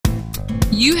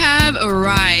You have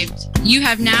arrived. You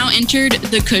have now entered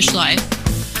the Kush Life.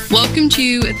 Welcome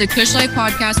to the Kush Life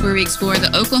podcast, where we explore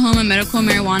the Oklahoma medical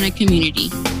marijuana community.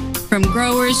 From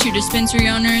growers to dispensary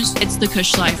owners, it's the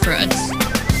Kush Life for us.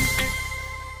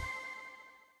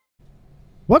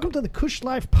 Welcome to the Kush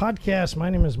Life podcast. My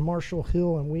name is Marshall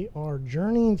Hill, and we are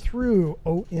journeying through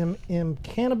OMM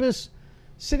Cannabis,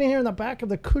 sitting here in the back of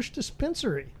the Kush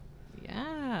dispensary.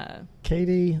 Yeah.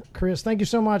 Katie, Chris, thank you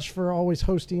so much for always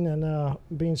hosting and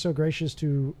being so gracious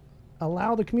to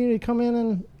allow the community to come in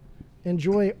and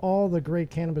enjoy all the great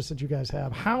cannabis that you guys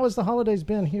have. How has the holidays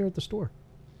been here at the store?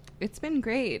 It's been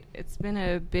great. It's been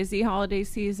a busy holiday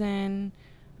season.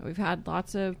 We've had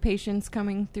lots of patients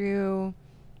coming through,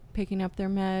 picking up their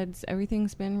meds.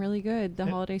 Everything's been really good. The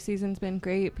holiday season's been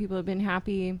great. People have been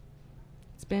happy.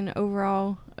 It's been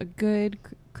overall a good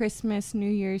Christmas, New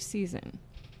Year's season.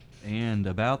 And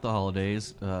about the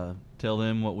holidays, tell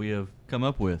them what we have come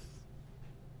up with.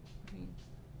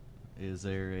 Is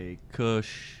there a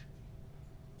Kush?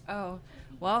 Oh,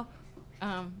 well,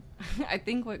 I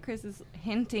think what Chris is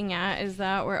hinting at is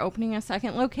that we're opening a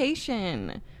second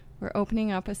location. We're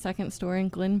opening up a second store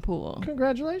in Glenpool.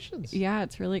 Congratulations. Yeah,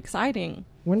 it's really exciting.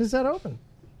 When does that open?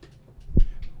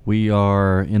 We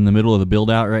are in the middle of the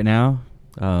build-out right now,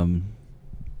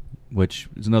 which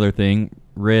is another thing.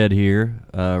 Red here,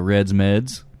 Red's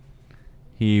Meds.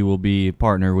 He will be a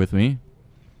partner with me.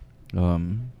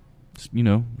 Just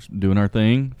doing our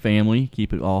thing, family,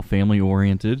 keep it all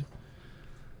family-oriented.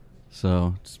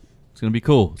 So it's going to be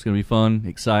cool. It's going to be fun,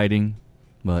 exciting,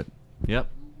 but, yep,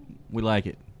 we like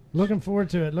it. Looking forward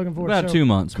to it. About 2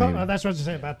 months, maybe. That's what I was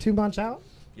saying, about 2 months out?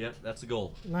 Yep, that's the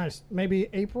goal. Nice. Maybe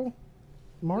April?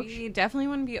 March? We definitely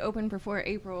want to be open before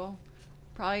April.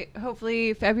 Probably,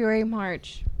 hopefully, February,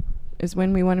 March is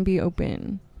when we want to be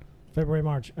open. February,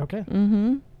 March. Okay.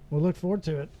 Mm-hmm. We'll look forward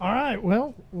to it. All right.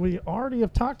 Well, we already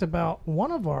have talked about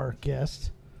one of our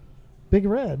guests, Big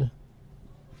Red.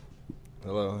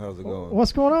 Hello, how's it going?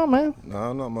 What's going on, man?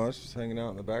 No, not much. Just hanging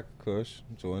out in the back of Kush,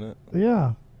 enjoying it.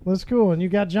 Yeah, that's cool. And you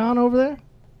got John over there?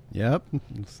 Yep.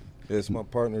 It's my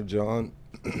partner, John.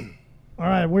 All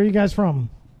right. Where are you guys from?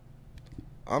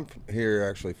 I'm here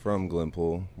actually from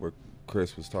Glenpool, where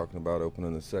Chris was talking about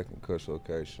opening the second Kush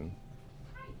location.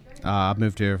 I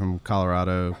moved here from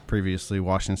Colorado, previously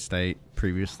Washington State,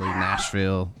 previously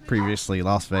Nashville, previously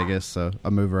Las Vegas, so I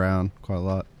move around quite a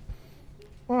lot.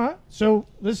 All right. So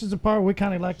this is the part where we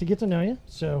kind of like to get to know you.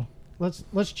 So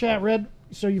let's chat. Red,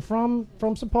 so you from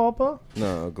Sapulpa?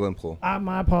 No, Glenpool.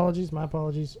 My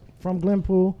apologies. From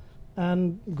Glenpool,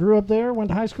 and grew up there, went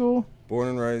to high school? Born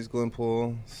and raised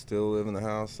Glenpool, still live in the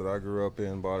house that I grew up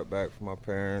in, bought it back from my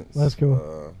parents. That's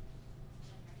cool.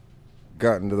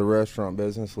 Got into the restaurant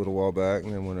business a little while back,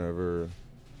 and then whenever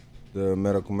the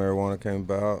medical marijuana came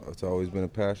about, it's always been a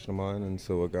passion of mine, and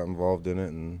so I got involved in it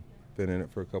and been in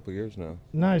it for a couple of years now.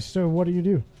 Nice. So what do you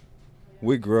do?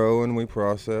 We grow and we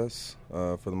process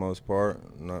for the most part.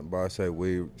 Not by I say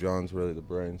we, John's really the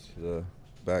brains, the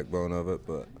backbone of it.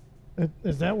 But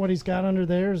is that what he's got under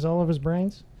there? Is all of his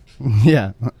brains?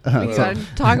 Yeah. We got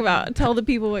to tell the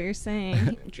people what you're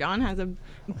saying. John has a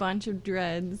bunch of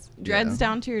dreads. Dreads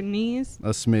down to your knees? A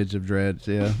smidge of dreads,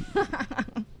 yeah.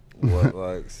 What,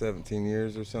 like 17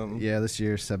 years or something? Yeah, this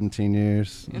year 17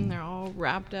 years. And they're all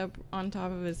wrapped up on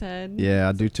top of his head. Yeah,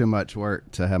 I do too much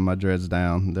work to have my dreads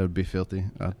down. That would be filthy.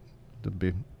 That would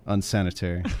be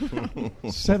unsanitary.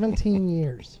 17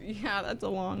 years. Yeah, that's a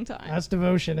long time. That's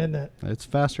devotion, isn't it? It's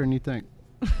faster than you think.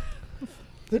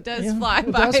 It does fly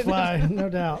by. It does fly, no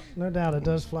doubt. No doubt, it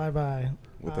does fly by.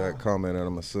 With that comment, and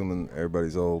I'm assuming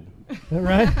everybody's old.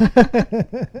 Right?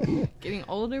 Getting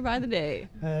older by the day.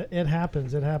 It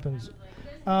happens.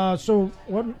 So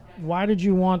why did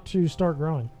you want to start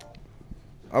growing?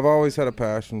 I've always had a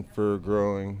passion for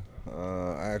growing.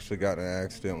 I actually got in an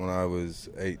accident when I was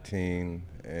 18,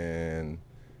 and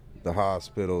the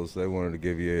hospitals, they wanted to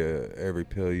give you every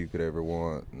pill you could ever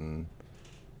want, and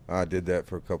I did that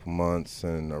for a couple months,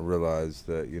 and I realized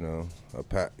that,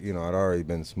 I'd already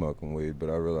been smoking weed, but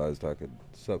I realized I could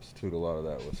substitute a lot of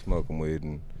that with smoking weed,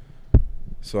 and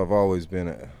so I've always been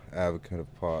an advocate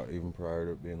of pot, even prior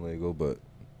to it being legal, but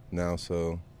now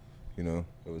it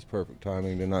was perfect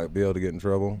timing to not be able to get in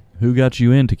trouble. Who got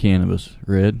you into cannabis,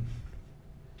 Red?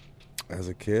 As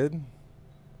a kid?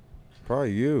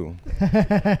 Probably you.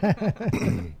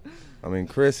 I mean,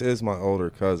 Chris is my older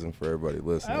cousin for everybody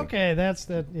listening. Okay, that's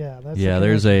there's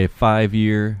a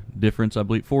 5-year difference, I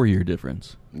believe, 4-year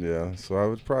difference. Yeah, so I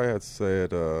would probably have to say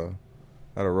at a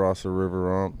Rosser River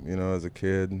Rump, as a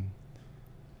kid.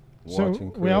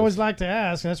 watching Chris. We always like to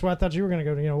ask. That's why I thought you were going to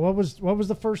go to. What was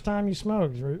the first time you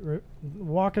smoked?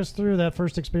 Walk us through that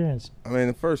first experience. I mean,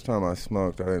 the first time I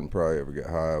smoked, I didn't probably ever get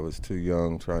high. I was too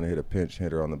young, trying to hit a pinch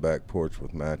hitter on the back porch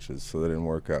with matches, so that didn't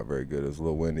work out very good. It was a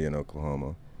little windy in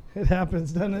Oklahoma. It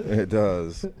happens, doesn't it? It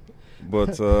does.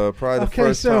 But probably the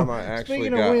first time I actually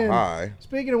got high.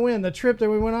 Speaking of wind, the trip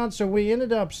that we went on, so we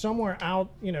ended up somewhere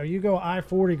out, you go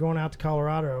I-40 going out to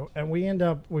Colorado, and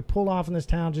we pull off in this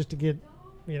town just to get,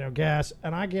 gas,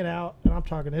 and I get out, and I'm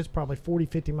talking, it's probably 40,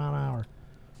 50 mile an hour.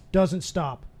 Doesn't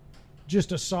stop.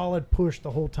 Just a solid push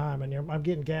the whole time, and I'm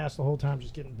getting gas the whole time,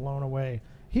 just getting blown away.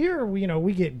 Here,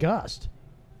 we get gust.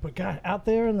 But God, out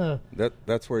there in the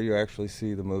that's where you actually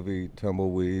see the movie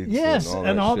Tumbleweeds. Yes,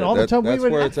 and all the tumbleweed.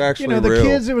 That's where it's actually the real.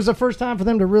 kids. It was the first time for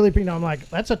them to really be. I'm like,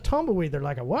 that's a tumbleweed. They're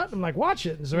like, a what? I'm like, watch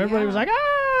it. And so everybody was like,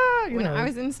 ah. When I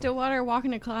was in Stillwater walking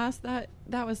to class, that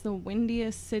was the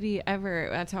windiest city ever.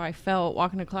 That's how I felt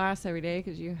walking to class every day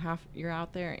because you're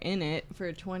out there in it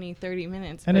for 20, 30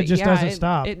 minutes. And but it just doesn't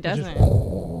stop. It doesn't.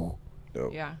 Nope.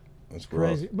 Yeah. That's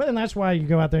crazy. rough. But and that's why you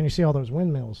go out there and you see all those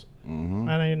windmills. Mm-hmm.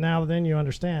 And then you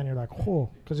understand. You're like, whoa.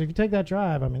 Because if you take that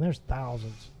drive, I mean, there's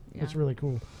thousands. Yeah. It's really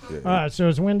cool. Yeah. All right, so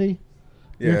it's windy.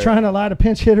 Yeah. You're trying to light a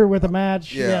pinch hitter with a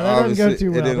match. Yeah, that doesn't go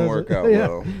too well. It didn't work out Yeah.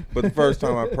 well. But the first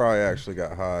time I probably actually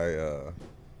got high,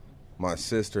 my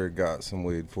sister got some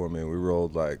weed for me. We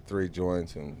rolled like 3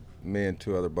 joints, and me and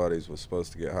 2 other buddies was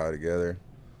supposed to get high together.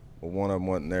 Well, one of them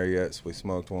wasn't there yet, so we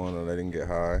smoked one, and they didn't get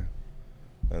high.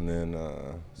 And then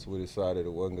so we decided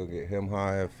it wasn't going to get him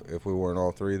high if we weren't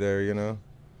all 3 there,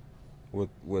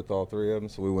 with all 3 of them.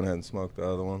 So we went ahead and smoked the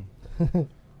other one.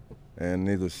 And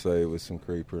needless to say, it was some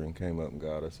creeper and came up and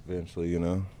got us eventually,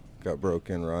 Got broke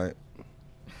in right.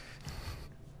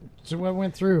 So what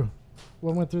went through?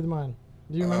 What went through the mind?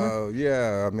 Do you remember?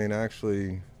 Yeah, I mean,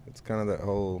 actually, it's kind of that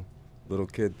whole little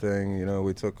kid thing.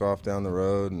 We took off down the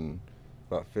road, and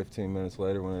about 15 minutes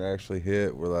later when it actually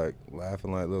hit, we're like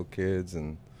laughing like little kids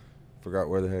and forgot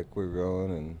where the heck we were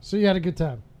going. And So you had a good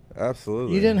time?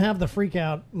 Absolutely. You didn't have the freak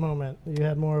out moment. You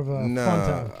had more of a fun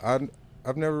time.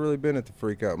 I've never really been at the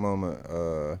freak out moment.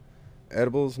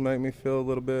 Edibles make me feel a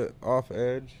little bit off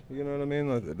edge, you know what I mean?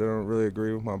 Like, they don't really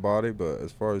agree with my body, but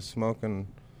as far as smoking,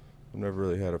 I've never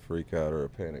really had a freak out or a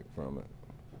panic from it.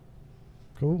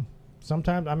 Cool.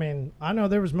 Sometimes, I mean, I know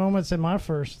there was moments in my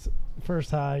first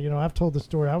high. I've told the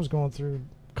story. I was going through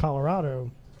Colorado,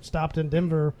 stopped in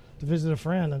Denver to visit a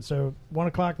friend, and so 1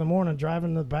 o'clock in the morning,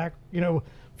 driving the back,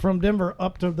 from Denver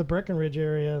up to the Breckenridge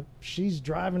area. She's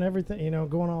driving everything,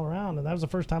 going all around, and that was the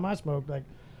first time I smoked. Like,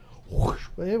 whoosh,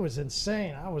 it was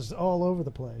insane. I was all over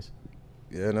the place.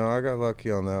 Yeah, no, I got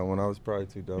lucky on that one. I was probably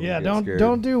too dumb. Yeah, to get scared.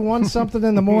 don't do 1 something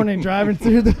in the morning driving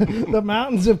through the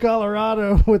mountains of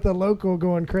Colorado with a local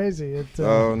going crazy.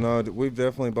 Oh no, we've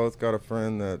definitely both got a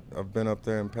friend that I've been up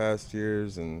there in past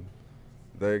years, and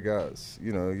they got,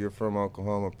 you're from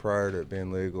Oklahoma prior to it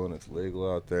being legal, and it's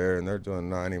legal out there, and they're doing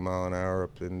 90 mile an hour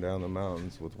up and down the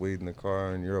mountains with weed in the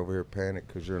car, and you're over here panicked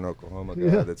because you're an Oklahoma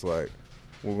guy that's like,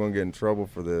 we're going to get in trouble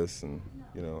for this, and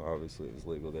obviously it was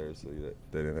legal there, so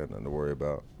they didn't have nothing to worry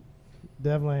about.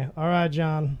 Definitely. All right,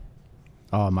 John.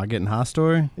 Oh, am I getting high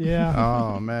story? Yeah.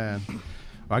 Oh, man.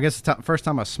 Well, I guess the first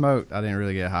time I smoked, I didn't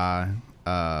really get high.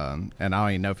 And I don't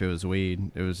even know if it was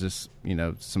weed. It was just,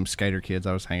 some skater kids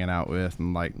I was hanging out with,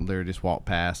 and like literally just walked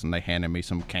past, and they handed me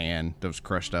some can that was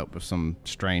crushed up with some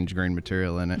strange green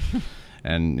material in it.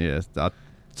 And yeah, I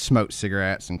smoked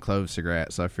cigarettes and clove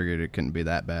cigarettes, so I figured it couldn't be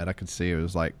that bad. I could see it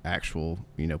was like actual,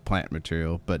 plant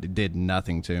material, but it did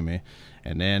nothing to me.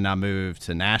 And then I moved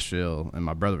to Nashville, and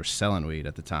my brother was selling weed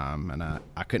at the time, and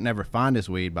I could never find his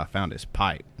weed, but I found his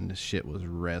pipe, and this shit was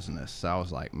resinous. So I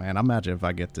was like, man, I imagine if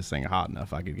I get this thing hot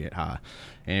enough, I could get high.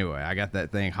 Anyway, I got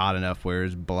that thing hot enough where it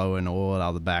was blowing oil out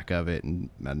of the back of it, and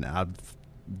I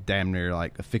damn near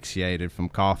like asphyxiated from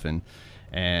coughing.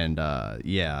 And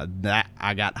that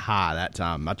I got high that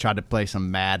time. I tried to play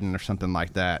some Madden or something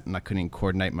like that, and I couldn't even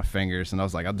coordinate my fingers. And I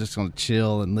was like, I'm just gonna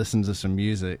chill and listen to some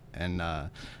music. And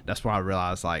that's when I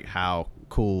realized like how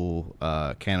cool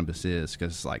cannabis is,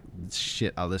 because like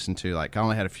shit I listened to, like I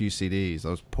only had a few CDs. I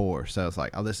was poor, so it's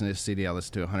like I listened to this CD I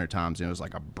listened to 100 times, and it was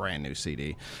like a brand new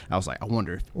CD. I was like, I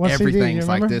wonder if what everything's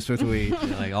CD, like this with weed.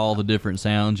 Like all the different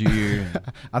sounds you hear.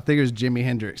 I think it was Jimi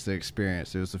Hendrix The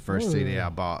Experience. It was the first CD I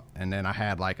bought, and then I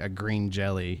had like a Green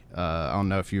Jelly. I don't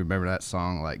know if you remember that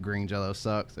song, like Green Jello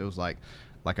Sucks. It was like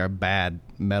a bad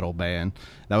metal band.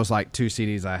 That was like 2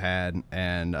 CDs I had,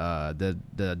 and the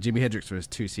Jimi Hendrix was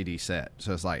 2 CD set.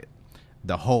 So it's like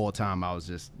the whole time I was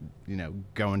just,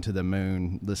 going to the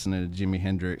moon, listening to Jimi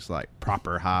Hendrix, like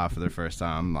proper high for the first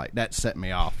time. Like that set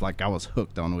me off. Like I was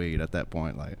hooked on weed at that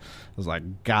point. Like I was like,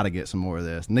 gotta get some more of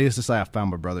this. Needless to say, I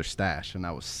found my brother's stash and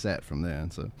I was set from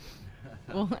then. So.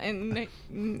 Well, and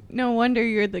no wonder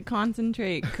you're the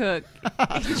concentrate cook.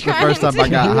 The first time I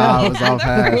got high, I was off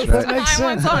hash, right?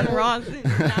 I was on rosin.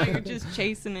 Now you're just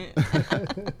chasing it.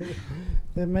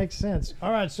 That makes sense.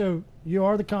 All right, so you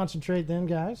are the concentrate then,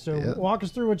 guys. So walk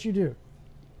us through what you do.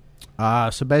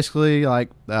 So basically, like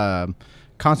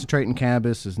concentrating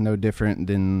cannabis is no different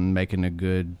than making a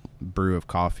good brew of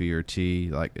coffee or tea.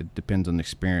 Like it depends on the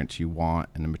experience you want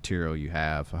and the material you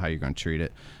have, how you're going to treat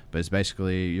it. But it's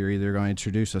basically you're either going to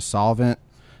introduce a solvent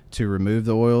to remove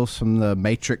the oils from the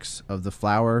matrix of the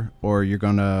flower, or you're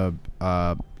going to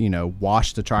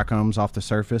wash the trichomes off the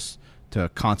surface to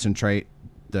concentrate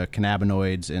the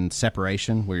cannabinoids in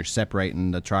separation, where you're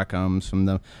separating the trichomes from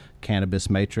the cannabis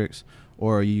matrix.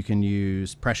 Or you can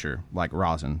use pressure, like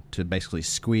rosin, to basically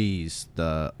squeeze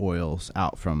the oils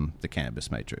out from the cannabis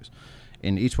matrix.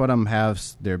 And each one of them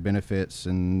has their benefits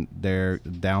and their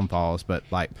downfalls, but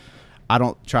like I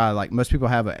don't try, like most people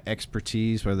have an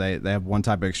expertise where they have one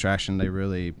type of extraction they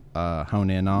really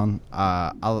hone in on.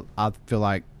 I feel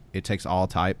like it takes all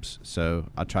types, so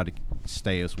I try to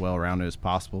stay as well around it as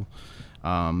possible.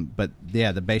 But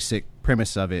yeah, the basic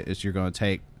premise of it is you're going to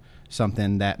take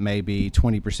something that may be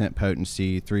 20%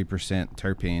 potency, 3%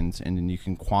 terpenes, and then you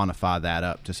can quantify that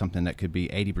up to something that could be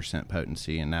 80%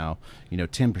 potency and now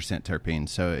 10% terpenes.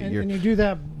 So and you do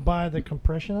that by the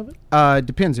compression of it? It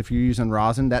depends. If you're using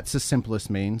rosin, that's the simplest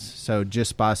means. So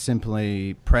just by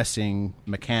simply pressing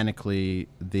mechanically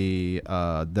the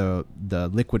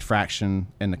liquid fraction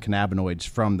and the cannabinoids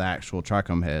from the actual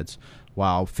trichome heads,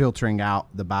 while filtering out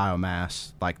the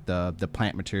biomass, like the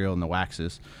plant material and the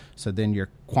waxes. So then you're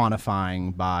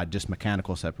quantifying by just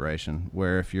mechanical separation,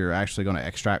 where if you're actually going to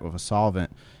extract with a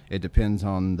solvent, it depends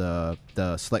on the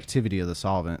selectivity of the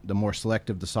solvent. The more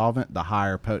selective the solvent, the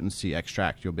higher potency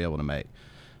extract you'll be able to make,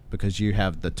 because you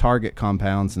have the target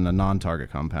compounds and the non-target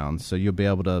compounds. So you'll be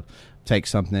able to take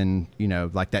something,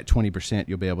 like that 20%,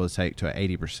 you'll be able to take to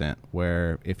 80%,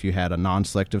 where if you had a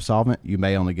non-selective solvent, you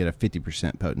may only get a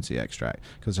 50% potency extract,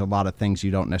 because there's a lot of things you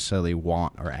don't necessarily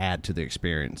want or add to the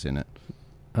experience in it.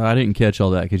 I didn't catch all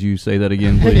that. Could you say that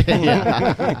again, please?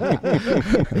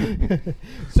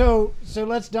 So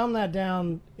let's dumb that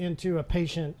down into a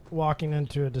patient walking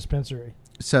into a dispensary.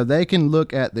 So they can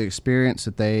look at the experience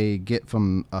that they get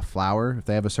from a flower. If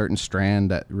they have a certain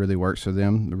strand that really works for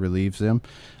them, that relieves them,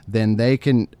 then they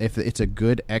can, if it's a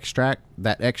good extract,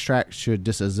 that extract should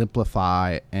just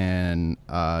exemplify and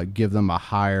give them a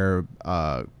higher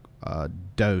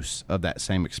dose of that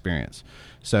same experience.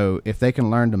 So if they can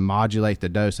learn to modulate the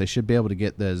dose, they should be able to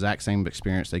get the exact same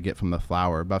experience they get from the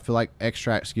flower. But I feel like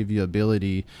extracts give you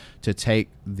ability to take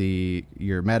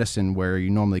your medicine where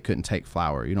you normally couldn't take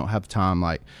flower. You don't have time,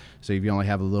 so if you only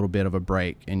have a little bit of a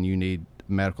break and you need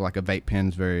medical, like a vape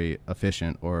pen's very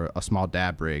efficient, or a small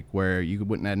dab rig where you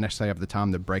wouldn't necessarily have the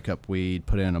time to break up weed,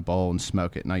 put it in a bowl and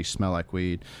smoke it. Now you smell like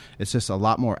weed. It's just a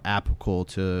lot more applicable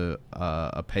to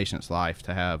a patient's life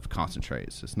to have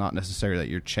concentrates. It's not necessarily that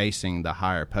you're chasing the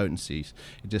higher potencies.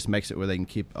 It just makes it where they can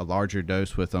keep a larger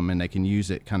dose with them and they can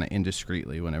use it kind of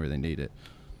indiscreetly whenever they need it.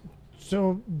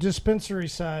 So dispensary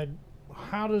side,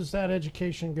 how does that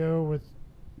education go with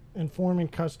informing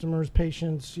customers,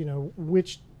 patients,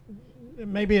 which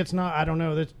maybe it's not, I don't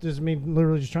know. This is me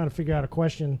literally just trying to figure out a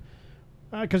question.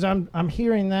 Because I'm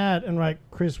hearing that, and like,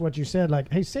 Chris, what you said,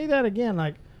 like, hey, say that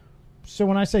again. So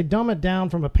when I say dumb it down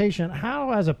from a patient,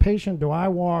 how as a patient do I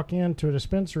walk into a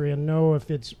dispensary and know if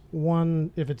it's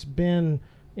been,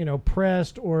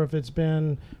 pressed, or if it's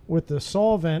been with the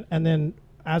solvent, and then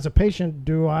as a patient,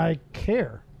 do I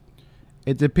care?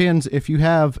 It depends. If you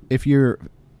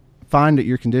find that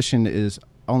your condition is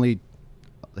only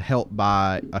helped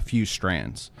by a few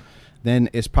strands, then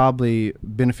it's probably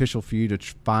beneficial for you to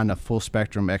find a full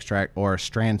spectrum extract or a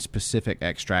strand specific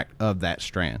extract of that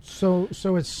strand. So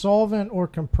it's solvent or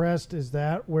compressed. Is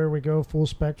that where we go full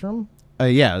spectrum?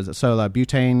 Yeah, so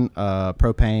butane,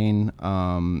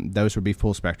 propane, those would be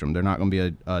full spectrum. They're not going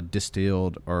to be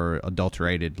distilled or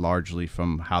adulterated largely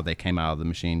from how they came out of the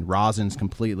machine. Rosin's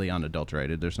completely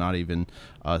unadulterated. There's not even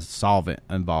a solvent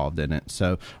involved in it.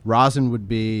 So rosin would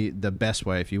be the best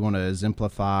way. If you want to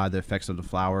exemplify the effects of the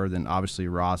flower, then obviously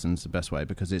rosin's the best way,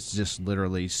 because it's just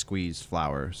literally squeezed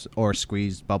flowers or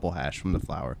squeezed bubble hash from the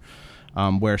flower.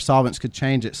 Where solvents could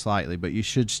change it slightly, but you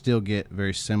should still get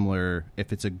very similar.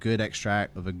 If it's a good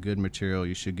extract of a good material,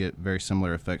 you should get very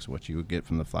similar effects of what you would get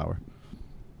from the flower.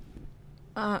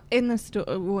 In the store,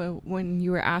 when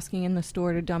you were asking in the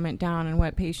store to dumb it down and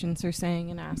what patients are saying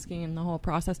and asking in the whole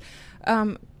process,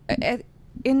 in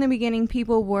the beginning,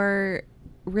 people were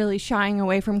really shying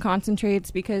away from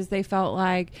concentrates because they felt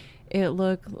like it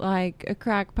looked like a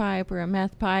crack pipe or a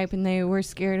meth pipe, and they were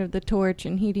scared of the torch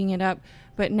and heating it up.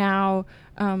 But now,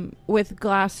 with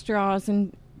glass straws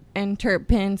and terp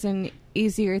pins and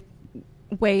easier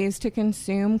ways to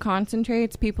consume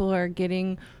concentrates, people are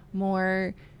getting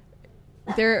more.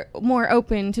 They're more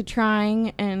open to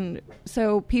trying, and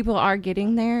so people are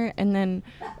getting there. And then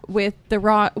with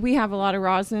the we have a lot of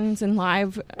rosins and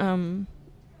live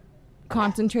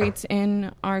concentrates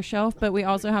in our shelf, but we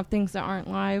also have things that aren't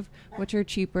live, which are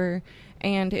cheaper.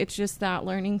 And it's just that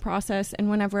learning process. And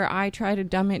whenever I try to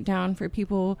dumb it down for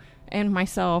people and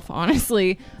myself,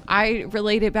 honestly, I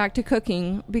relate it back to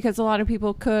cooking, because a lot of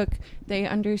people cook, they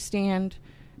understand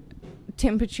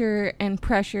temperature and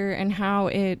pressure and how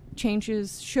it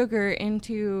changes sugar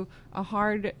into a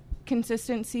hard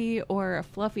consistency or a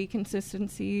fluffy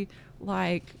consistency,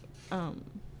 like a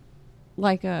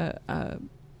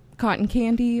cotton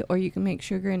candy, or you can make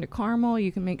sugar into caramel.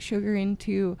 You can make sugar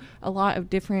into a lot of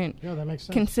different that makes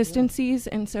sense. consistencies,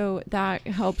 and so that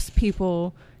helps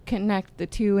people connect the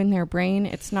two in their brain.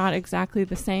 It's not exactly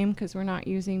the same because we're not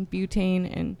using butane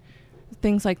and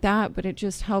things like that, but it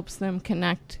just helps them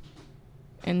connect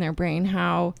in their brain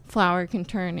how flour can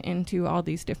turn into all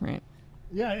these different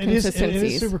it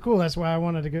is super cool. That's why I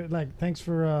wanted to go. Like, thanks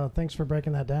for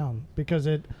breaking that down, because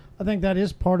I think that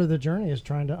is part of the journey, is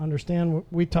trying to understand.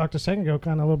 We talked a second ago,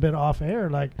 kind of a little bit off air.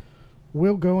 Like,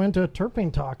 we'll go into a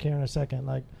terpene talk here in a second.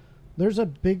 Like, there's a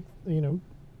big,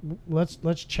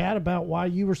 let's chat about why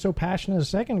you were so passionate a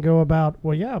second ago about.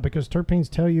 Well, yeah, because terpenes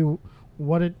tell you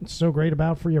what it's so great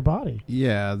about for your body.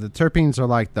 Yeah, the terpenes are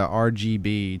like the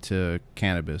RGB to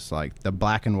cannabis, like the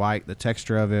black and white, the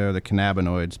texture of it, or the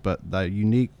cannabinoids, but the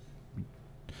unique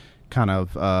kind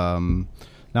of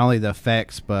not only the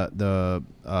effects, but the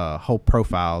whole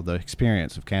profile, the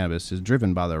experience of cannabis is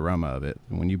driven by the aroma of it.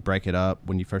 When you break it up,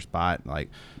 when you first buy it, like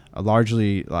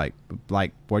largely like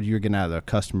what you're getting out of the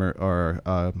customer or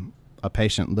a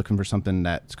patient looking for something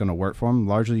that's going to work for them,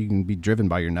 largely you can be driven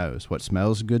by your nose. What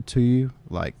smells good to you,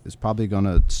 like, is probably going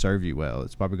to serve you well.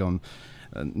 It's probably going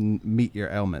to meet your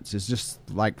ailments. It's just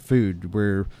like food.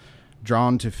 We're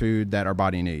drawn to food that our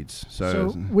body needs.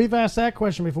 So we've asked that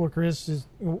question before, Chris, is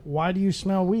why do you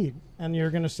smell weed? And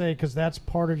you're going to say, because that's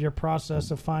part of your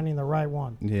process of finding the right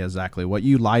one. Yeah, exactly. What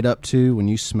you light up to when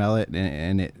you smell it,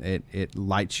 and it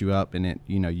lights you up, and it,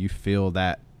 you feel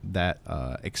that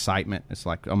excitement. It's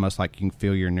like almost like you can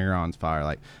feel your neurons fire.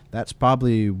 Like, that's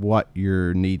probably what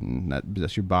you're needing.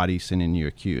 That's your body sending you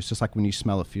a cue. It's just like when you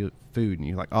smell a food and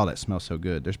you're like, oh, that smells so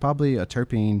good. There's probably a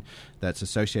terpene that's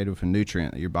associated with a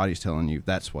nutrient that your body's telling you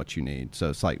that's what you need. So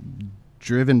it's like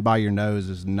driven by your nose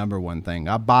is the number one thing.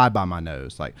 I buy by my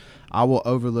nose. Like, I will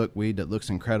overlook weed that looks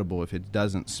incredible if it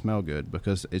doesn't smell good,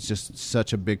 because it's just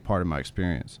such a big part of my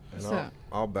experience. And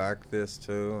I'll back this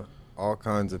too. All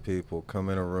kinds of people come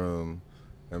in a room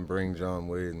and bring John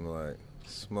weed and like,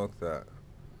 smoke that.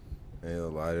 And he'll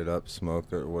light it up, smoke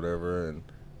it or whatever, and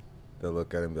they'll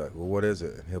look at him and be like, well, what is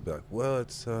it? And he'll be like, well,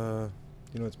 it's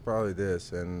it's probably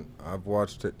this. And I've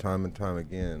watched it time and time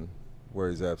again where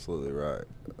he's absolutely right.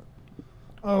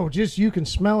 Oh, just you can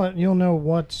smell it and you'll know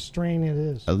what strain it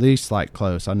is. At least like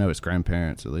close. I know it's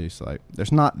grandparents at least. Like,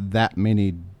 there's not that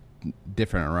many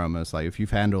different aromas. Like, if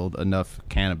you've handled enough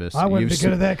cannabis, I wouldn't be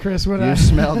good at that, Chris, would I? You've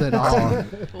smelled it all.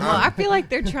 Well, I feel like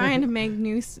they're trying to make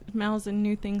new smells and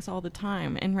new things all the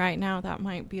time, and right now that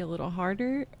might be a little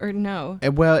harder, or no?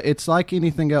 Well, it's like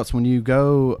anything else. When you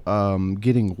go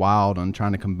getting wild on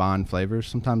trying to combine flavors,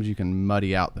 sometimes you can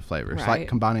muddy out the flavor. It's like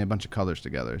combining a bunch of colors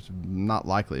together. It's not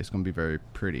likely it's going to be very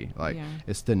pretty. Like,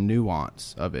 it's the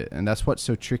nuance of it, and that's what's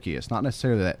so tricky. It's not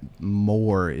necessarily that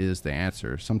more is the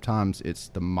answer. Sometimes it's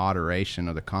the moderation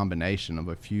or the combination of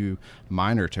a few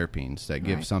minor terpenes that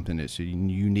give something that's a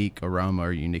unique aroma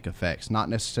or unique effects, not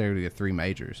necessarily the three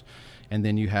majors. And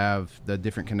then you have the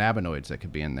different cannabinoids that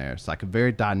could be in there. It's like a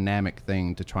very dynamic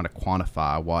thing to try to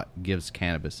quantify what gives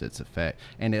cannabis its effect,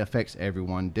 and it affects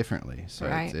everyone differently. So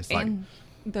it's like, and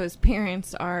those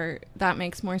parents that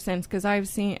makes more sense, because I've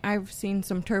seen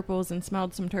some terpels and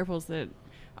smelled some terpels that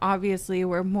obviously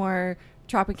were more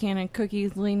Tropicana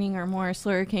cookies leaning or more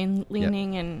Slurricane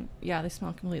leaning, and they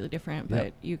smell completely different,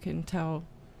 but you can tell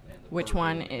which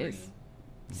one is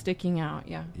sticking out.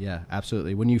 Yeah,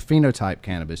 absolutely. When you phenotype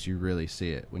cannabis, you really see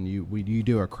it. When you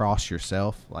do a cross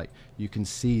yourself, like, you can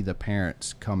see the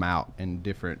parents come out in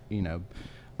different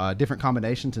different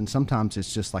combinations, and sometimes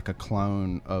it's just like a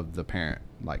clone of the parent.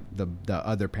 Like the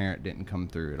other parent didn't come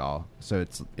through at all. So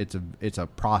it's a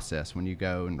process when you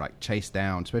go and like chase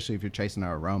down, especially if you're chasing an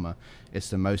aroma. It's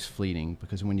the most fleeting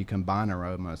because when you combine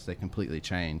aromas, they completely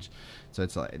change. So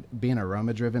it's like being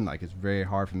aroma driven. Like it's very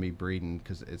hard for me breeding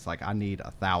because it's like I need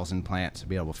 1,000 plants to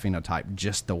be able to phenotype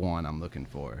just the one I'm looking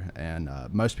for. And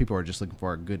most people are just looking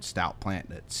for a good stout plant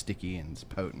that's sticky and it's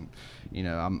potent. You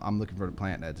know, I'm looking for a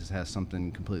plant that just has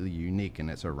something completely unique in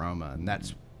its aroma, and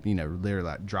that's, you know, literally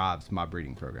that drives my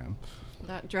breeding program.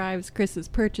 That drives Chris's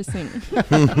purchasing.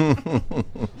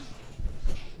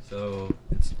 So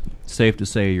it's safe to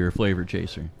say you're a flavor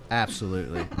chaser.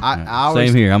 Absolutely.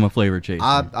 Same here. I'm a flavor chaser.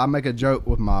 I make a joke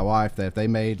with my wife that if they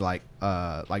made like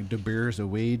De Beers of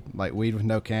weed, like weed with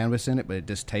no cannabis in it, but it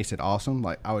just tasted awesome,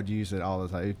 like I would use it all the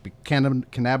time. It'd be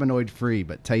cannabinoid free,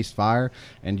 but taste fire.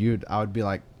 And I would be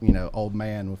like, you know, old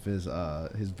man with his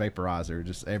vaporizer,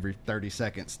 just every 30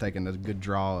 seconds taking a good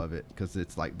draw of it, because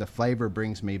it's like the flavor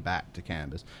brings me back to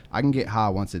cannabis. I can get high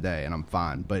once a day and I'm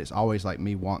fine, but it's always like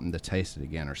me wanting to taste it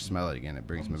again or smell it again. It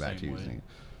brings me back to using it.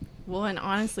 Well, and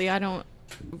honestly,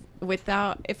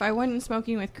 if I wasn't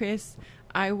smoking with Chris,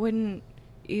 I wouldn't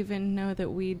even know that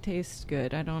weed tastes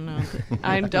good. I don't know.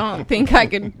 I don't think I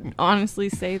could honestly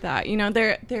say that. You know,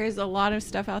 there is a lot of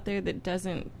stuff out there that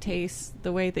doesn't taste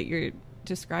the way that you're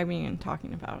describing and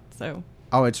talking about. So.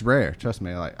 Oh, it's rare. Trust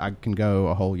me. Like I can go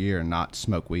a whole year and not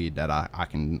smoke weed that I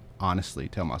can honestly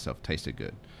tell myself tasted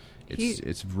good.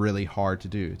 It's really hard to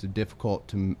do. It's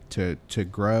difficult to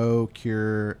grow,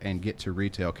 cure, and get to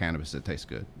retail cannabis that tastes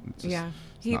good.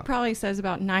 He probably says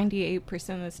about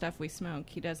 98% of the stuff we smoke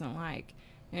he doesn't like,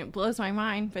 and it blows my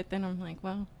mind. But then I'm like,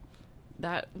 well,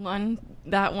 that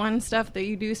one stuff that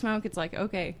you do smoke, it's like,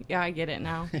 okay, yeah, I get it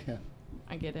now. Yeah.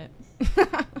 I get it.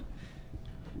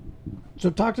 So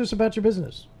talk to us about your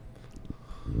business.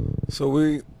 So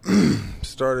we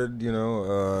started,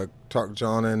 talked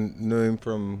John and knew him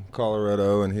from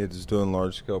Colorado, and he was doing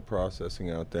large-scale processing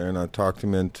out there, and I talked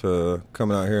him into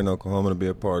coming out here in Oklahoma to be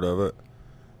a part of it.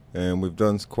 And we've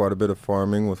done quite a bit of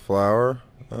farming with flower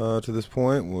to this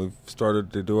point. We've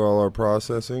started to do all our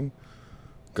processing.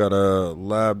 Got a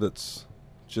lab that's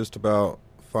just about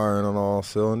firing on all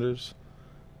cylinders.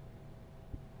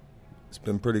 It's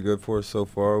been pretty good for us so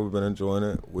far. We've been enjoying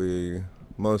it.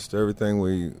 Most everything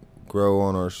we grow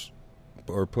on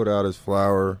or put out as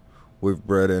flower, we've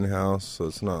bred in-house, so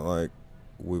it's not like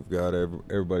we've got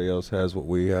everybody else has what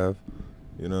we have,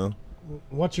 you know.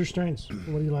 What's your strains?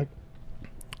 What do you like?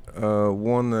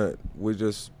 One that we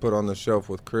just put on the shelf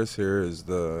with Chris here is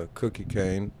the Cookie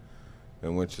Cane,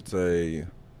 in which it's a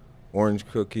orange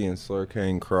cookie and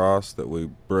slurricane cross that we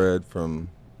bred from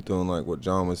doing like what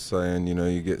John was saying. You know,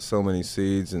 you get so many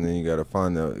seeds, and then you got to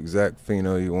find the exact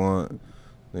pheno you want.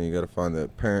 Then you got to find the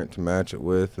parent to match it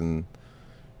with, and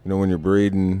you know, when you're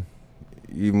breeding,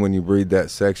 even when you breed that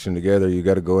section together, you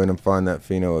got to go in and find that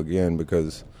pheno again,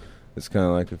 because it's kind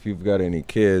of like if you've got any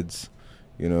kids,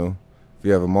 you know, if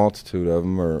you have a multitude of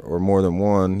them or more than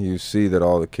one, you see that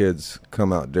all the kids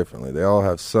come out differently. They all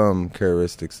have some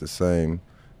characteristics the same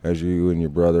as you and your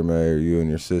brother may, or you and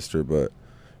your sister, but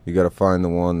you got to find the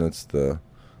one that's I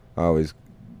always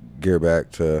gear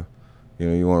back to, you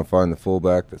know, you want to find the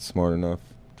fullback that's smart enough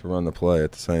to run the play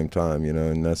at the same time, you know,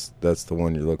 and that's the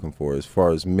one you're looking for. As far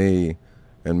as me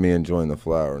enjoying the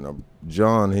flower. Now,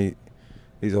 John,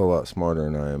 he's a whole lot smarter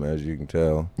than I am, as you can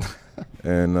tell,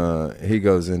 and he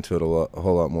goes into it a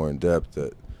whole lot more in depth,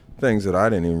 that things that I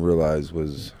didn't even realize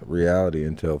was reality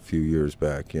until a few years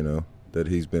back, you know, that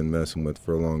he's been messing with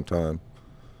for a long time.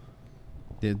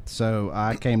 So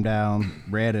I came down,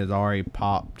 Red had already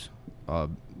popped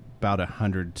about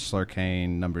 100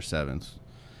 slurricane number 7s.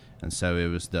 And so it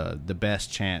was the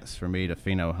best chance for me to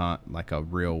pheno hunt like a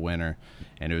real winner.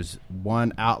 And it was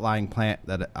one outlying plant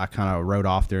that I kind of wrote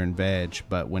off there in veg,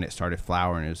 but when it started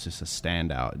flowering, it was just a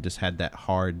standout. It just had that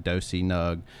hard, dosey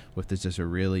nug with just a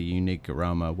really unique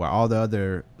aroma, where all the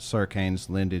other slurricanes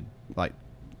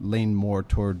leaned more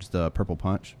towards the Purple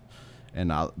Punch.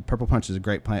 And Purple Punch is a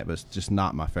great plant, but it's just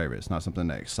not my favorite. It's not something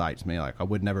that excites me. Like, I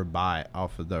would never buy it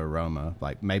off of the aroma,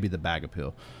 like maybe the bag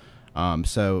appeal.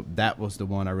 So that was the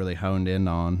one I really honed in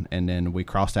on, and then we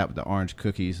crossed out with the orange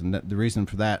cookies, and the reason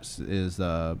for that is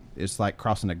it's like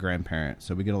crossing a grandparent.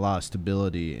 So we get a lot of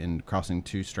stability in crossing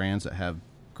two strands that have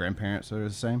grandparents that are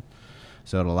the same.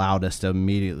 So it allowed us to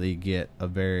immediately get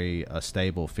a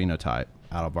stable phenotype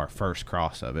out of our first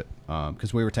cross of it,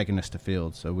 because we were taking this to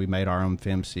field. So we made our own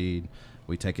fem seed.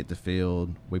 We take it to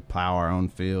field. We plow our own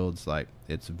fields. Like,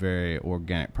 it's a very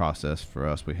organic process for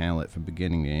us. We handle it from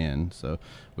beginning to end. So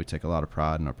we take a lot of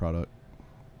pride in our product.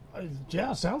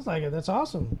 Yeah, sounds like it. That's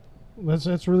awesome.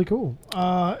 That's really cool.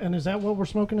 And is that what we're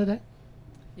smoking today?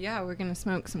 Yeah, we're gonna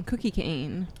smoke some cookie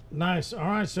cane. Nice. All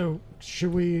right. So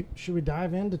should we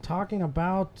dive into talking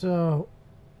about the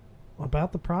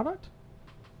product?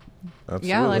 Absolutely.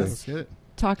 Yeah, Let's let's get it.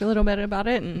 talk a little bit about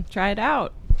it and try it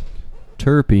out.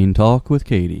 Terpene Talk with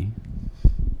Katie.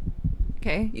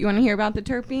 Okay, you want to hear about the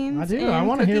terpenes? I do. in I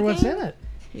want to hear cookie what's cane? in it.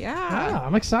 Yeah. Yeah,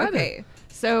 I'm excited. Okay,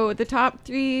 so the top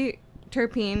 3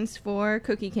 terpenes for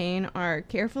cookie cane are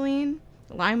carefulline,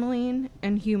 limonene,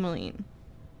 and humulene.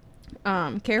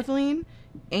 Carefulline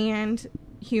and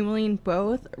humulene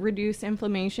both reduce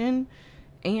inflammation,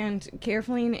 and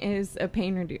carefulline is a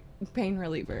pain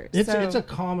reliever. It's So- a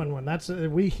common one.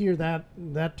 We hear that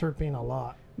terpene a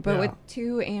lot. But Yeah. with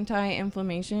 2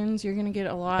 anti-inflammations, you're gonna get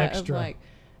a lot Extra. of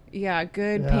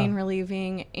good Yeah. pain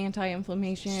relieving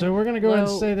anti-inflammation. So we're gonna go ahead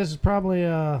and low- say this is probably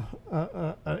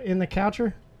in the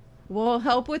coucher. will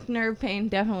help with nerve pain,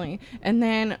 definitely. And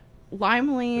then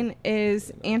limonene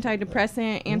is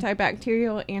antidepressant,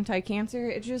 antibacterial, anti-cancer.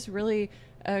 It's just really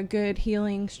a good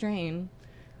healing strain.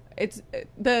 It's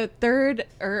the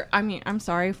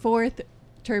fourth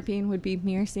terpene would be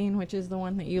myrcene, which is the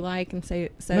one that you like and says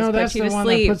No, that's puts you the to one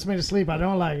sleep. that puts me to sleep. I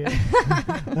don't like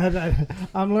it.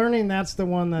 I'm learning that's the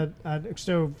one that.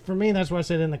 So for me, that's why I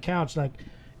said in the couch. Like,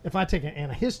 if I take an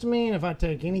antihistamine, if I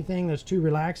take anything that's too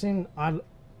relaxing,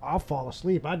 I'll fall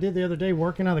asleep. I did the other day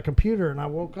working on the computer, and I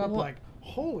woke up Well- like,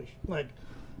 holy, like.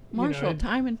 Marshall,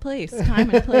 time and place. Well,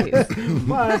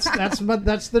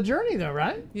 that's the journey, though,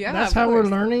 right? Yeah, that's of how we're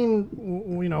course. learning.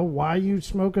 Why you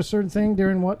smoke a certain thing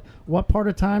during what part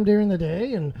of time during the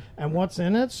day, and what's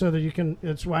in it, so that you can.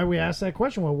 It's why we ask that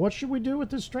question. Well, what should we do with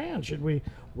this strand?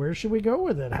 Where should we go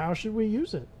with it? How should we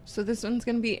use it? So this one's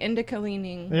going to be indica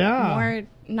leaning. Yeah. More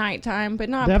nighttime, but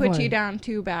not put Definitely. you down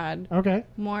too bad. Okay,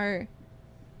 More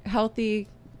healthy,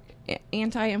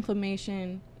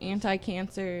 anti-inflammation,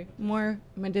 anti-cancer, more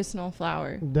medicinal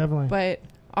flower, definitely. but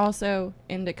also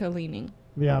indica leaning.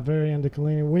 Yeah, very indica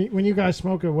leaning. When you guys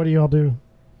smoke it, what do y'all do?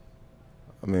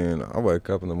 I mean, I wake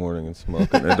up in the morning and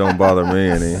smoke it. It don't bother me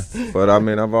any. But I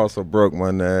mean, I've also broke my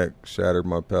neck, shattered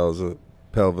my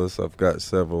pelvis. I've got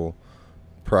several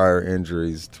prior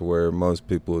injuries to where most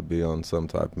people would be on some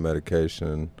type of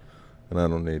medication, and I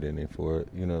don't need any for it.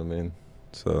 You know what I mean?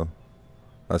 So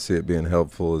I see it being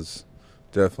helpful as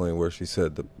definitely where she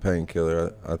said the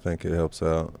painkiller. I think it helps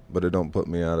out, but it don't put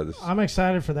me out of this. I'm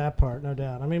excited for that part, no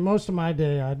doubt. I mean, most of my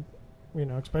day,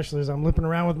 especially as I'm limping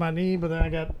around with my knee, but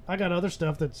then I got other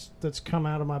stuff that's come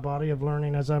out of my body of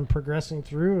learning as I'm progressing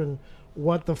through, and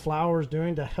what the flower is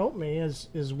doing to help me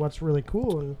is what's really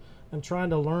cool, and trying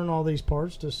to learn all these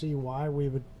parts to see why we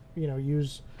would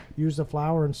use the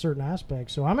flower in certain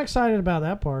aspects. So I'm excited about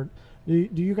that part. Do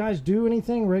you guys do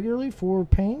anything regularly for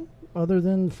pain other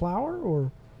than flower,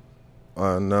 or?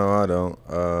 No, I don't.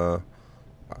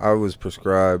 I was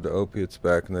prescribed opiates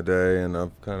back in the day, and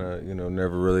I've kind of,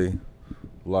 never really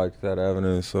liked that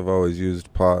avenue, so I've always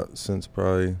used pot since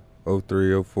probably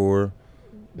 03, 04.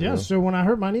 Yeah, so when I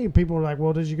hurt my knee, people were like,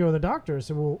 well, did you go to the doctor? I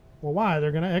said, well, why?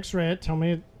 They're going to x-ray it, tell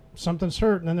me something's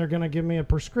hurt, and then they're going to give me a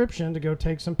prescription to go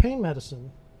take some pain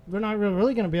medicine. They're not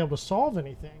really going to be able to solve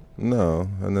anything. No,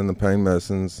 and then the pain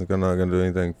medicine's not going to do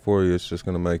anything for you. It's just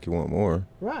going to make you want more.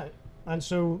 Right. And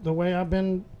so the way I've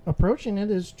been approaching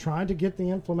it is trying to get the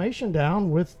inflammation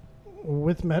down with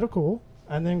medical,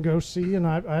 and then go see. And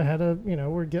I had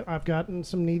I've gotten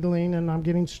some needling, and I'm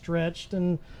getting stretched,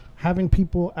 and having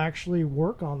people actually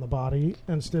work on the body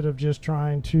instead of just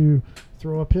trying to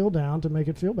throw a pill down to make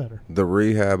it feel better. The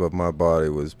rehab of my body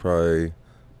was probably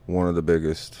one of the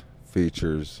biggest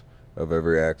features of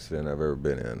every accident I've ever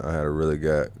been in. I had a really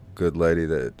good lady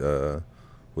that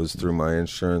was through my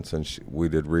insurance, and we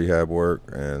did rehab work,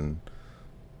 and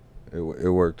it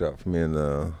worked out for me in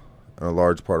a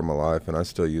large part of my life, and I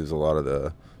still use a lot of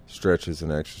the stretches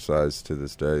and exercise to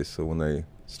this day. So when they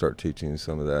start teaching you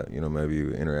some of that, maybe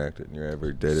you interact it in your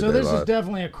every day-to-day So this life. is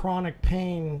definitely a chronic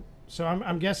pain. So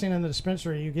I'm guessing in the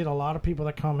dispensary you get a lot of people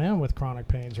that come in with chronic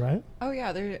pains, right? Oh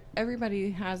yeah,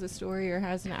 everybody has a story or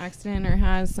has an accident or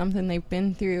has something they've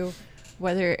been through,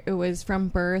 whether it was from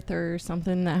birth or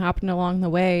something that happened along the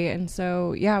way. And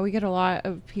so yeah, we get a lot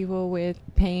of people with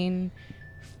pain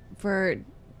for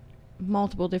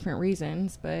multiple different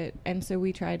reasons, and so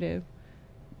we try to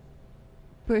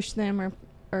push them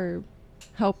or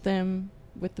help them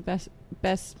with the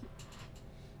best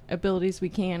abilities we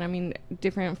can. I mean,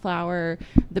 different flower,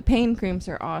 the pain creams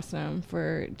are awesome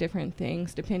for different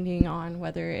things depending on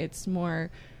whether it's more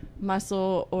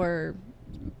muscle or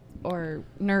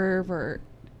nerve, or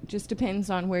just depends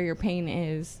on where your pain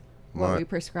is, what we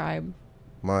prescribe.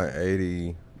 My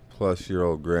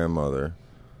 80-plus-year-old grandmother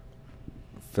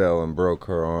fell and broke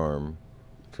her arm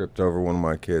tripped over one of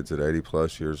my kids at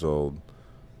 80-plus years old.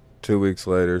 2 weeks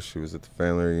later, she was at the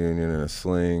family reunion in a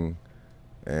sling,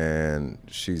 and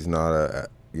she's not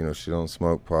she don't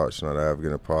smoke pot. She's not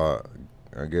advocating of pot.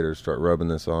 I get her to start rubbing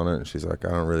this on it, and she's like, I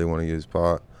don't really want to use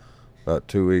pot. About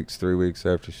 2 weeks, 3 weeks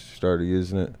after she started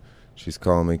using it, she's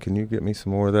calling me, can you get me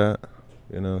some more of that?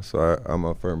 So I'm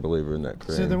a firm believer in that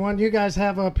cream. So the one you guys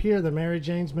have up here, the Mary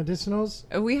Jane's Medicinals?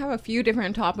 We have a few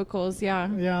different topicals, yeah.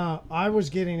 Yeah, I was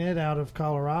getting it out of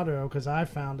Colorado because I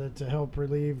found it to help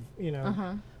relieve,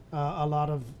 a lot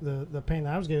of the pain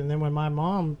that I was getting. And then when my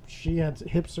mom, she had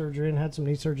hip surgery and had some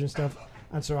knee surgery and stuff,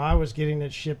 and so I was getting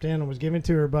it shipped in and was giving it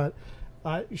to her, but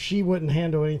she wouldn't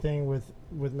handle anything with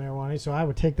marijuana, so I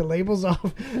would take the labels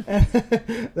off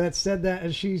that said that,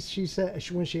 and she said,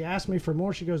 when she asked me for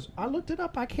more, she goes, I looked it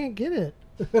up, I can't get it.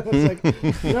 I was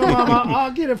like, no, Mom,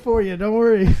 I'll get it for you, don't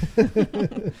worry.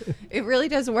 It really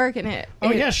does work in it.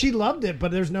 Yeah, she loved it,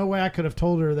 but there's no way I could have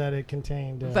told her that it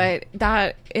contained but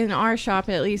that, in our shop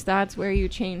at least, that's where you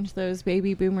change those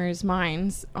baby boomers'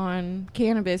 minds on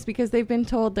cannabis, because they've been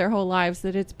told their whole lives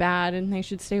that it's bad and they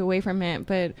should stay away from it,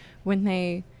 but when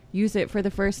they use it for the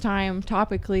first time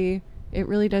topically, it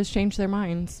really does change their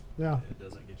minds. Yeah. It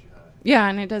doesn't get you high. Yeah,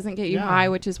 and it doesn't get you high,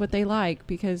 which is what they like,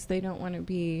 because they don't want to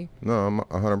be... No, I'm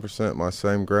 100%. My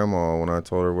same grandma, when I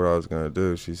told her what I was going to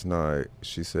do, she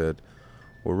said,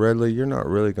 well, Redley, you're not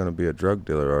really going to be a drug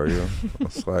dealer, are you? I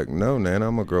was like, no, Nan,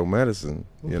 I'm going to grow medicine.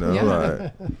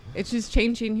 It's just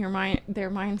changing their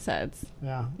mindsets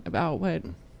about what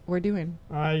we're doing.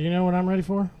 You know what I'm ready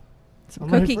for? Some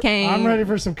cookie cane. I'm ready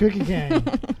for some cookie cane.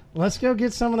 Let's go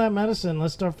get some of that medicine.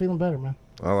 Let's start feeling better, man.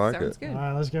 I like Sounds it. good. All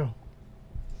right, let's go.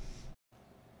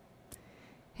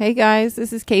 Hey guys,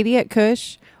 this is Katie at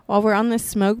Kush. While we're on this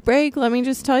smoke break, let me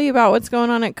just tell you about what's going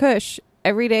on at Kush.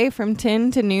 Every day from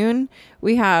 10 to noon,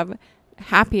 we have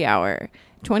happy hour.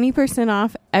 20%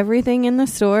 off everything in the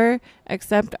store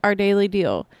except our daily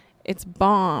deal. It's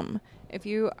bomb. If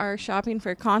you are shopping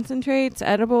for concentrates,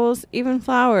 edibles, even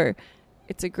flour,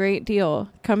 it's a great deal.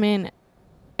 Come in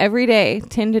every day,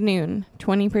 10 to noon,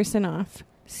 20% off.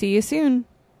 See you soon.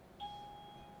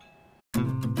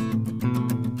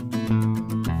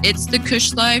 It's the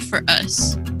Kush Life for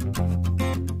us.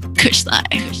 Kush Life,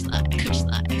 Kush Life, Kush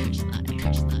Life, Kush Life,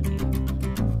 Kush Life.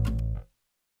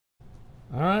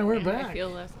 All right, we're I back. feel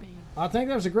less pain. I think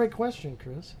that was a great question,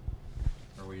 Chris.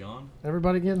 Are we on?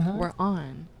 Everybody getting high? We're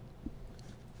on.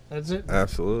 That's it.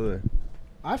 Absolutely.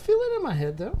 I feel it in my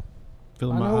head, though.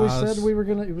 Feeling I my know we eyes. said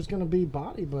it was gonna be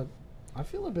body, but I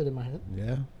feel a bit in my head.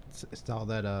 Yeah, it's all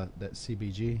that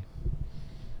CBG.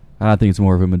 I think it's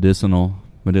more of a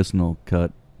medicinal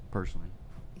cut, personally.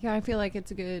 Yeah, I feel like it's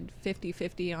a good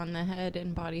 50-50 on the head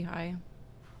and body high.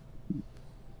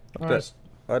 All right.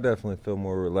 I definitely feel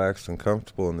more relaxed and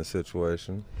comfortable in the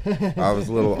situation. I was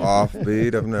a little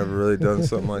offbeat. I've never really done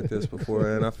something like this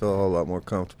before, and I feel a whole lot more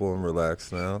comfortable and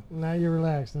relaxed now. Now you're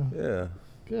relaxed, huh? Yeah.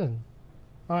 Good.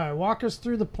 All right, walk us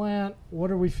through the plant. What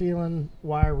are we feeling?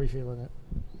 Why are we feeling it?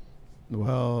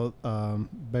 Well,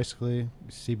 basically,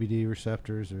 CBD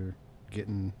receptors are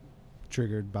getting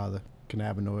triggered by the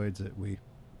cannabinoids that we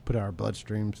put in our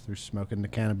bloodstreams through smoking the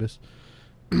cannabis.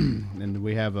 And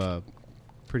we have a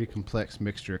pretty complex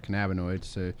mixture of cannabinoids.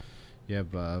 So you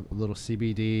have a little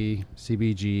CBD,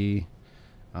 CBG.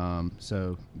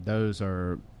 So those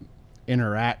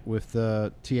interact with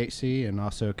the THC and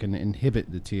also can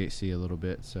inhibit the THC a little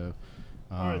bit. So,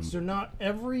 All right, so not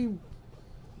every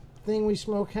thing we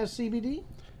smoke has CBD?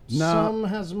 No. Some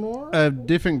has more?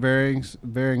 Different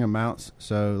varying amounts.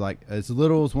 So, like as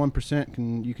little as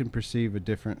 1% you can perceive a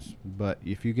difference. But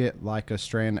if you get like a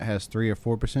strain that has 3 or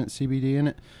 4% CBD in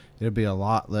it, it'll be a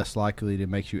lot less likely to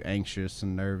make you anxious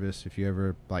and nervous. If you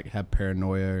ever like have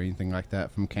paranoia or anything like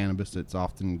that from cannabis, it's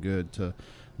often good to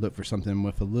look for something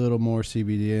with a little more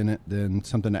CBD in it than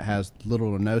something that has little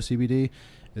or no CBD.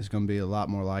 It's going to be a lot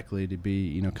more likely to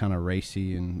be, kind of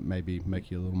racy and maybe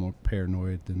make you a little more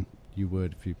paranoid than you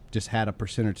would if you just had a %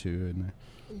 or 2 in there.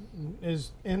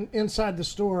 Is inside the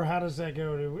store, how does that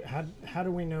go? How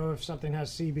do we know if something has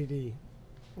CBD?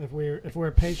 If we're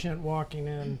a patient walking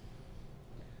in,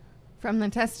 From the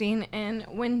testing, and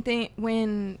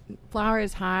when flour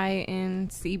is high in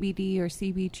CBD or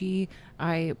CBG,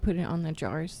 I put it on the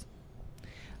jars.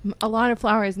 A lot of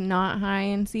flour is not high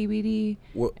in CBD,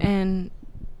 and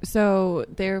so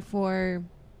therefore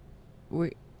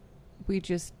we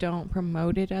just don't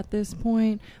promote it at this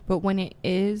point. But when it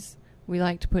is, we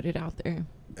like to put it out there.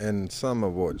 And some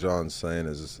of what John's saying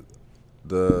is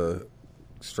the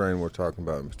strain we're talking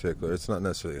about in particular, it's not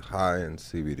necessarily high in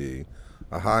CBD.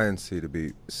 A high in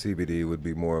CBD would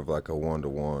be more of like a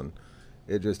 1-to-1.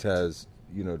 It just has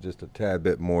just a tad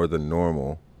bit more than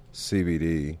normal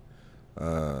CBD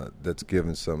that's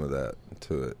given some of that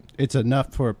to it. It's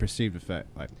enough for a perceived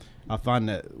effect. Like, I find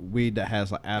that weed that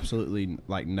has like absolutely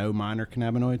like no minor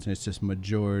cannabinoids and it's just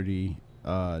majority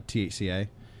THCA,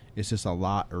 it's just a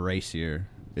lot racier.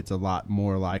 It's a lot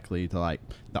more likely to, like,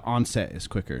 the onset is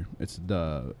quicker. It's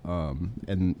the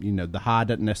and the high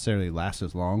doesn't necessarily last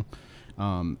as long.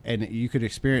 And you could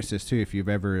experience this too if you've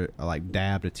ever like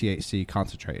dabbed a THC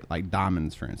concentrate, like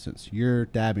Diamonds, for instance. You're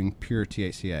dabbing pure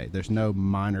THCA. There's no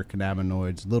minor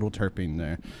cannabinoids, little terpene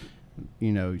there.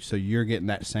 So you're getting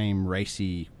that same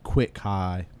racy, quick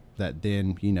high that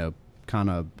then kind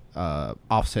of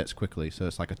offsets quickly. So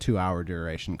it's like a 2-hour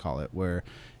duration, call it. Where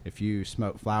if you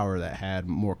smoke flower that had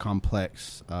more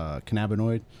complex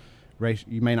cannabinoid,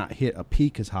 you may not hit a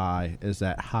peak as high as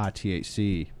that high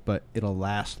THC, but it'll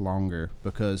last longer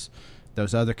because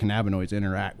those other cannabinoids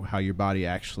interact with how your body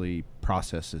actually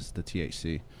processes the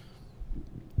THC.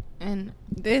 And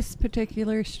this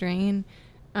particular strain,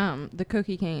 the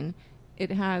Cookie Cane,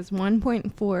 it has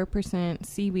 1.4%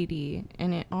 CBD,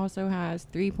 and it also has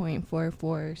 3.44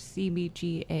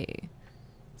 CBGA.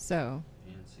 So...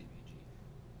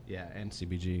 Yeah, and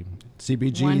CBG.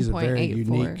 CBG is a very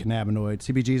unique cannabinoid.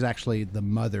 CBG is actually the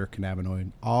mother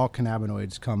cannabinoid. All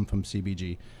cannabinoids come from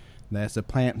CBG. That's the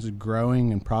plants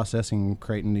growing and processing and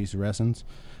creating these resins.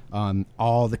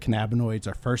 All the cannabinoids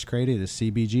are first created as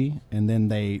CBG, and then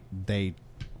they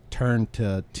turn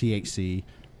to THC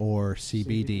or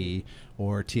CBD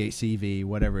or THCV,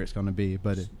 whatever it's going to be.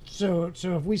 But so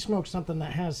if we smoke something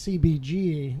that has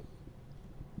CBG...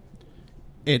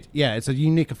 It's a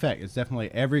unique effect. It's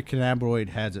definitely, every cannabinoid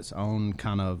has its own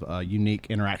kind of unique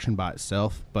interaction by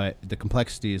itself, but the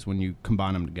complexity is when you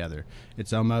combine them together.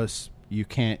 It's almost, you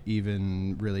can't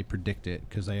even really predict it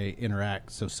because they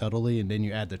interact so subtly, and then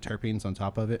you add the terpenes on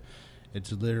top of it.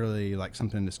 It's literally like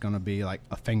something that's going to be like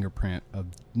a fingerprint of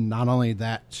not only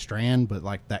that strand, but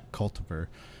like that cultivar.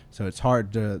 So it's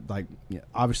hard to, like,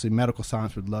 obviously medical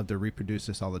science would love to reproduce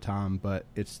this all the time, but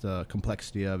it's the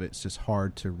complexity of it. It's just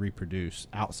hard to reproduce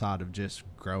outside of just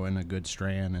growing a good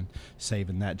strand and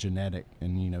saving that genetic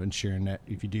and, ensuring that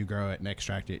if you do grow it and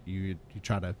extract it, you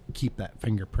try to keep that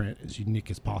fingerprint as unique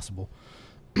as possible.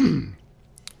 As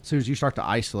soon as you start to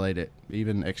isolate it,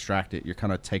 even extract it, you're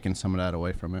kind of taking some of that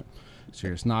away from it. So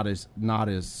it's not as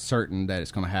certain that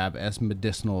it's going to have as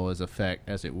medicinal as effect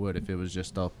as it would if it was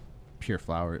just a pure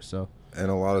flower itself. And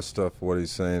a lot of stuff, what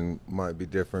he's saying might be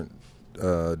different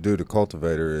due to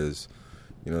cultivator is,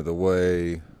 the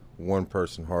way one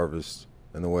person harvests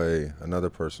and the way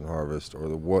another person harvests, or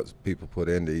what people put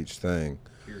into each thing,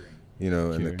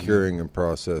 and the curing and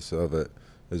process of it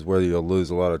is whether you'll lose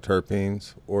a lot of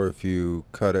terpenes, or if you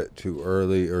cut it too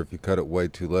early, or if you cut it way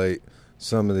too late,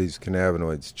 some of these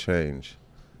cannabinoids change,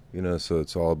 so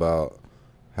it's all about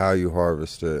how you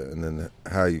harvest it and then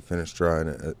how you finish drying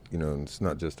it. And it's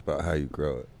not just about how you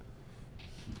grow it.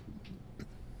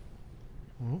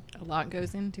 A lot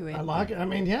goes into it.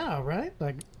 Yeah, right?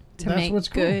 Like, to that's make what's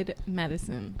cool. Good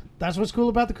medicine. That's what's cool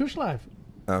about the Kush Life.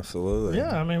 Absolutely.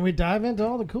 Yeah, we dive into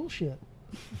all the cool shit.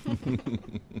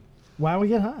 Why we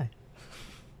get high.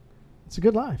 It's a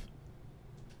good life.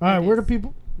 All right, where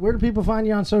do people find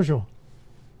you on social?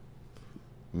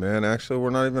 Man, actually, we're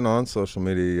not even on social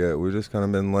media yet. We've just kind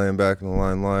of been laying back in the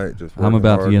limelight. I'm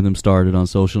about to get them started on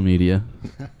social media.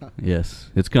 Yes,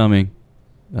 it's coming.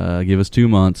 Give us 2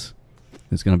 months.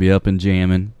 It's going to be up and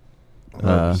jamming.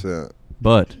 100%.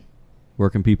 But where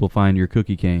can people find your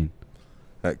Cookie Cane?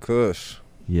 At Kush.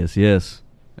 Yes.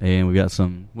 And we got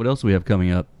some. What else do we have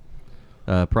coming up?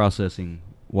 Processing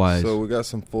wise. So we got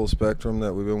some full spectrum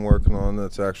that we've been working on.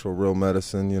 That's actual real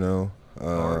medicine.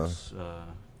 Carts.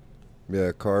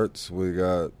 Yeah, carts. We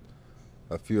got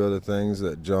a few other things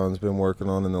that John's been working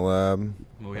on in the lab.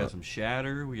 Well, we got some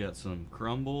shatter. We got some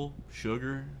crumble,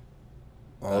 sugar.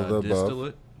 All the above.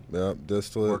 Distillate. Yep,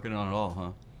 distillate. Working on it all,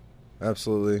 huh?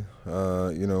 Absolutely.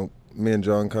 Me and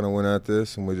John kind of went at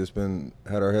this, and we just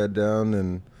had our head down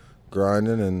and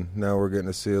grinding, and now we're getting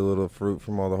to see a little fruit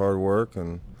from all the hard work.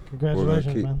 And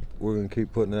congratulations, man. We're gonna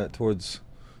keep putting that towards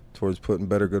putting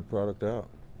better, good product out.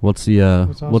 What's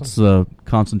the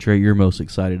concentrate you're most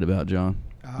excited about, John?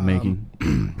 Making.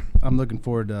 I'm looking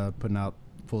forward to putting out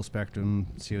full spectrum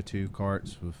CO2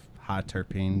 carts with high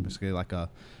terpene, basically like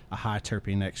a high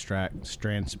terpene extract,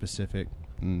 strand specific,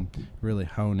 and really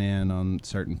hone in on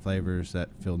certain flavors that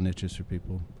fill niches for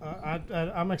people.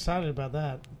 I'm excited about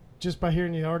that. Just by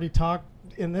hearing you already talk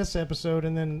in this episode,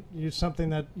 and then something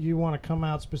that you want to come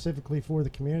out specifically for the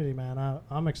community, man.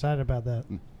 I'm excited about that.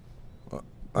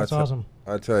 That's awesome.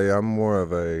 I tell you, I'm more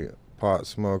of a pot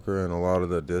smoker, and a lot of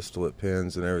the distillate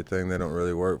pens and everything, they don't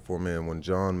really work for me. And when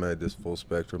John made this full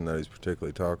spectrum that he's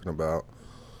particularly talking about,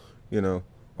 you know,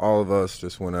 all of us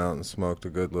just went out and smoked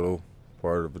a good little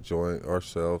part of a joint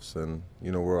ourselves, and,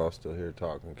 you know, we're all still here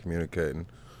talking, communicating.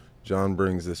 John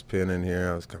brings this pen in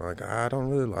here. I was kind of like, I don't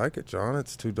really like it, John.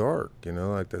 It's too dark, you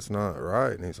know, like that's not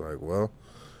right. And he's like, well,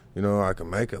 you know, I can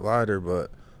make it lighter,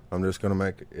 but I'm just going to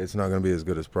make it, it's not going to be as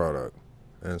good as product.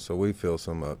 And so we fill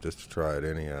some up just to try it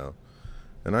anyhow.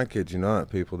 And I kid you not,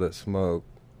 people that smoke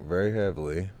very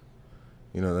heavily,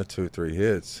 you know, they're 2 or 3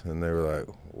 hits, and they were like,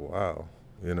 wow,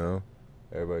 you know.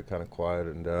 Everybody kind of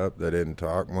quieted up. They didn't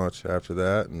talk much after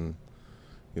that, and,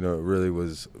 you know, it really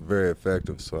was very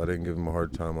effective, so I didn't give them a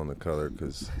hard time on the color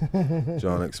because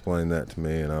John explained that to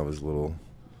me, and I was a little...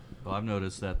 Well, I've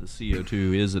noticed that the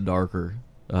CO2 is a darker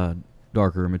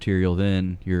material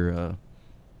than your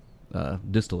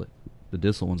distillate. The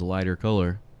distillate one's a lighter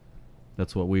color.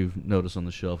 That's what we've noticed on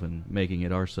the shelf and making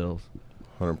it ourselves.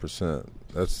 100%.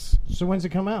 That's... So when's it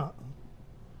come out?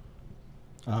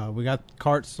 We got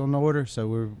carts on the order,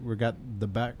 so we got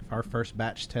our first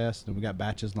batch test, and we got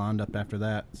batches lined up after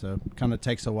that. So it kind of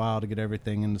takes a while to get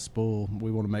everything in the spool.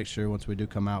 We want to make sure once we do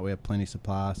come out, we have plenty of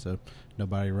supply, so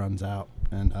nobody runs out.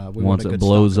 And we once want a it good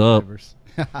blows stock of up. flavors.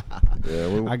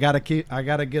 I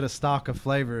gotta get a stock of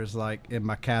flavors like in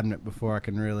my cabinet before I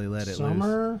can really let it loose.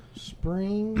 Summer,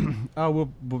 spring. Oh,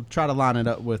 we'll try to line it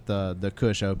up with the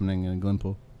Kush opening in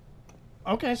Glenpool.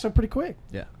 Okay, so pretty quick.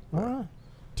 Yeah. All right.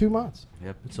 2 months.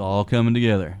 Yep, it's all coming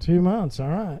together. 2 months. All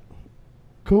right.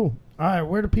 Cool. All right.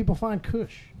 Where do people find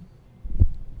Kush?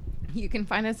 You can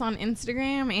find us on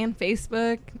Instagram and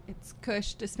Facebook. It's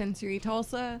Kush Dispensary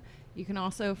Tulsa. You can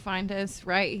also find us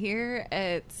right here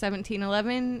at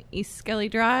 1711 East Skelly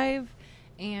Drive.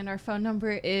 And our phone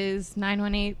number is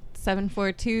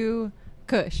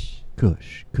 918-742-KUSH.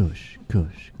 Kush, Kush,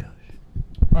 Kush, Kush.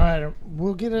 All right.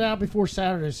 We'll get it out before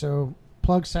Saturday, so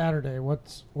plug Saturday.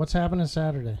 What's happening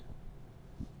Saturday?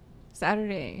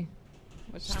 Saturday.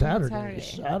 What's happening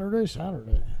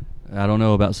Saturday. I don't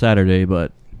know about Saturday,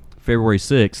 but February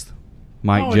 6th,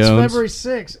 Mike Jones. It's February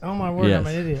 6th. Oh, my word, Yes. I'm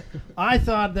an idiot. I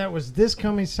thought that was this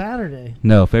coming Saturday.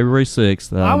 No, February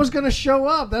 6th. I was going to show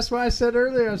up. That's why I said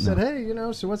earlier. I said, hey, you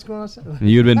know, so what's going on Saturday?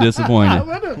 You'd have been disappointed. I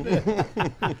would have been.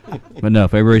 But no,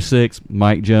 February 6th,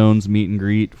 Mike Jones meet and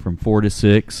greet from 4 to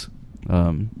 6.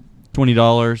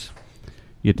 $20.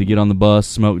 You get to get on the bus,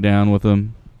 smoke down with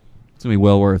them. It's going to be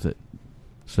well worth it.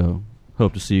 So,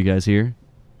 hope to see you guys here.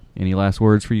 Any last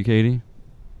words for you, Katie?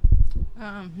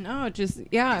 No, just,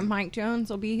 Mike Jones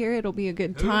will be here. It'll be a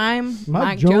good time.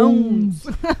 Mike Jones.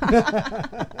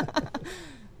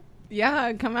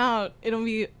 Yeah, come out. It'll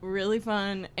be really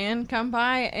fun. And come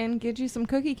by and get you some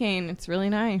cookie cane. It's really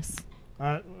nice.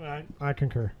 I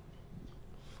concur.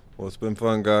 Well, it's been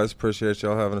fun, guys. Appreciate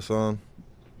y'all having us on.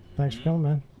 Thanks for coming,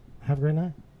 man. Have a great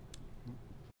night.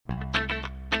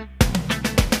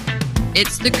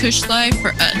 It's the Kush Life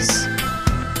for us.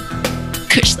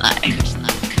 Kush Life.